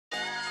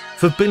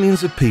For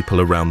billions of people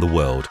around the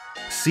world,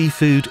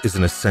 seafood is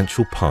an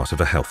essential part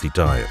of a healthy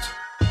diet.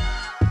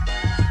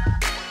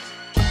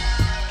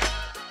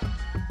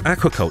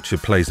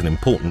 Aquaculture plays an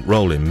important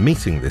role in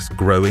meeting this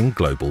growing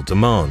global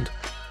demand.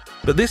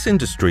 But this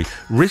industry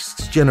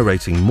risks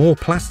generating more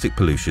plastic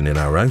pollution in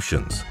our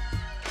oceans.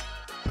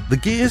 The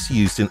gears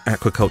used in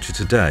aquaculture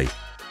today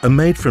are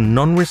made from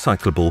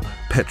non-recyclable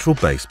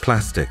petrol-based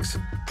plastics.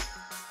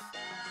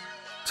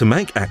 To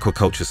make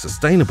aquaculture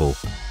sustainable,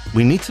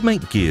 we need to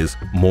make gears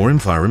more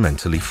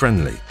environmentally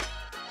friendly.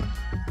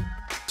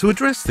 To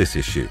address this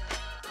issue,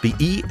 the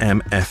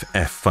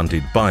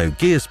EMFF-funded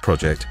Biogears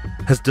project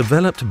has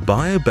developed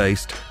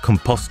bio-based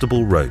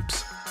compostable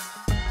ropes.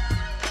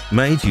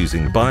 Made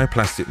using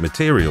bioplastic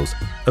materials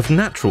of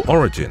natural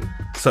origin,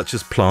 such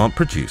as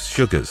plant-produced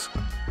sugars.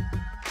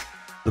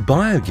 The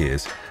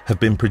Biogears have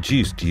been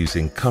produced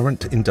using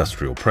current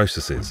industrial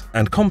processes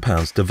and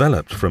compounds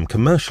developed from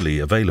commercially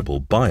available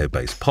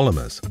bio-based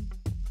polymers.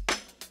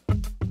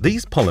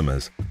 These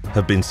polymers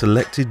have been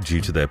selected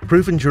due to their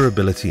proven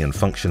durability and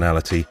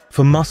functionality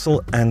for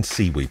mussel and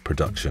seaweed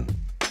production.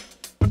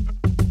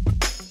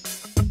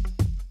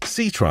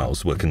 Sea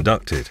trials were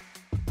conducted.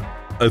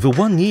 Over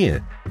 1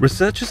 year,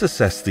 researchers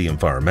assessed the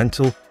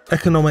environmental,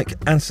 economic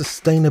and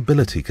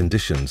sustainability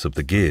conditions of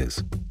the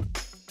gears.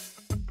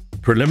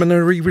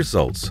 Preliminary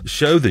results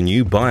show the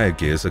new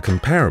biogears are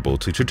comparable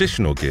to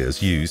traditional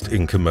gears used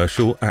in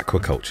commercial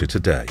aquaculture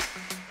today.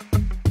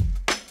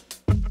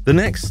 The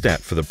next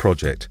step for the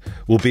project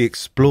will be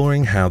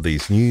exploring how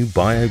these new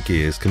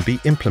biogears can be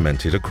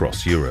implemented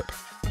across Europe.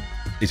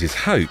 It is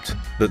hoped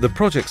that the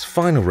project's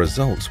final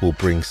results will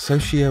bring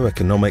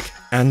socio-economic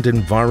and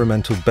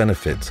environmental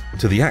benefits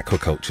to the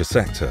aquaculture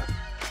sector,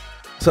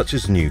 such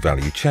as new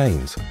value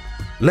chains,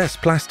 less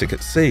plastic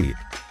at sea,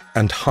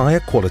 and higher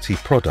quality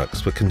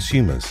products for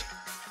consumers.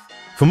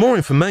 For more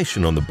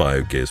information on the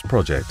Biogears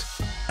project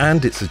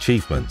and its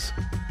achievements,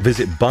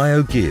 visit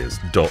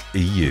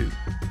biogears.eu.